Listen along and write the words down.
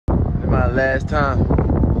my last time.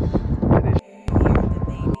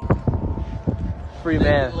 Free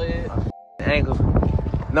man. Ankle.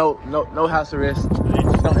 No house arrest.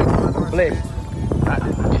 No bless.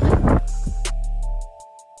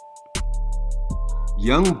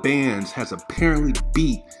 Young Bands has apparently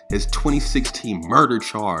beat his 2016 murder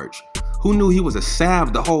charge. Who knew he was a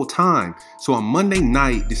sav the whole time? So on Monday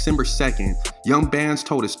night, December 2nd, Young Bands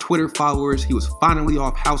told his Twitter followers he was finally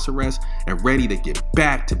off house arrest and ready to get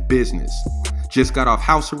back to business. Just got off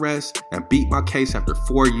house arrest and beat my case after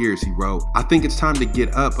 4 years, he wrote. I think it's time to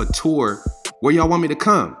get up a tour. Where y'all want me to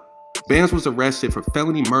come? Bands was arrested for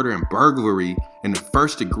felony murder and burglary in the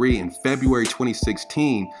first degree in February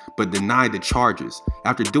 2016, but denied the charges.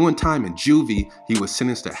 After doing time in juvie, he was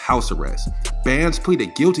sentenced to house arrest. Bands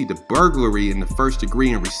pleaded guilty to burglary in the first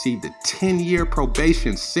degree and received a 10-year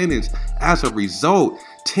probation sentence. As a result,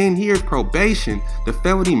 10 years probation, the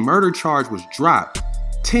felony murder charge was dropped.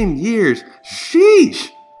 10 years, sheesh!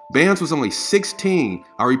 Bands was only 16,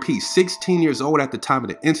 I repeat, 16 years old at the time of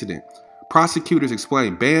the incident. Prosecutors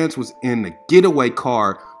explained Bands was in the getaway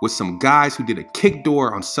car with some guys who did a kick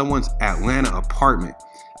door on someone's Atlanta apartment.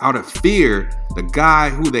 Out of fear, the guy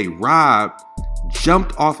who they robbed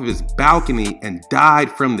jumped off of his balcony and died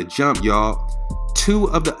from the jump, y'all.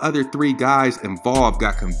 2 of the other 3 guys involved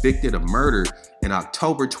got convicted of murder in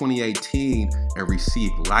October 2018 and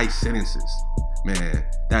received life sentences. Man,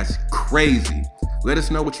 that's crazy. Let us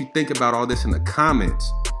know what you think about all this in the comments.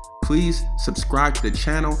 Please subscribe to the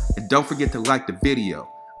channel and don't forget to like the video.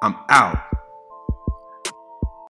 I'm out.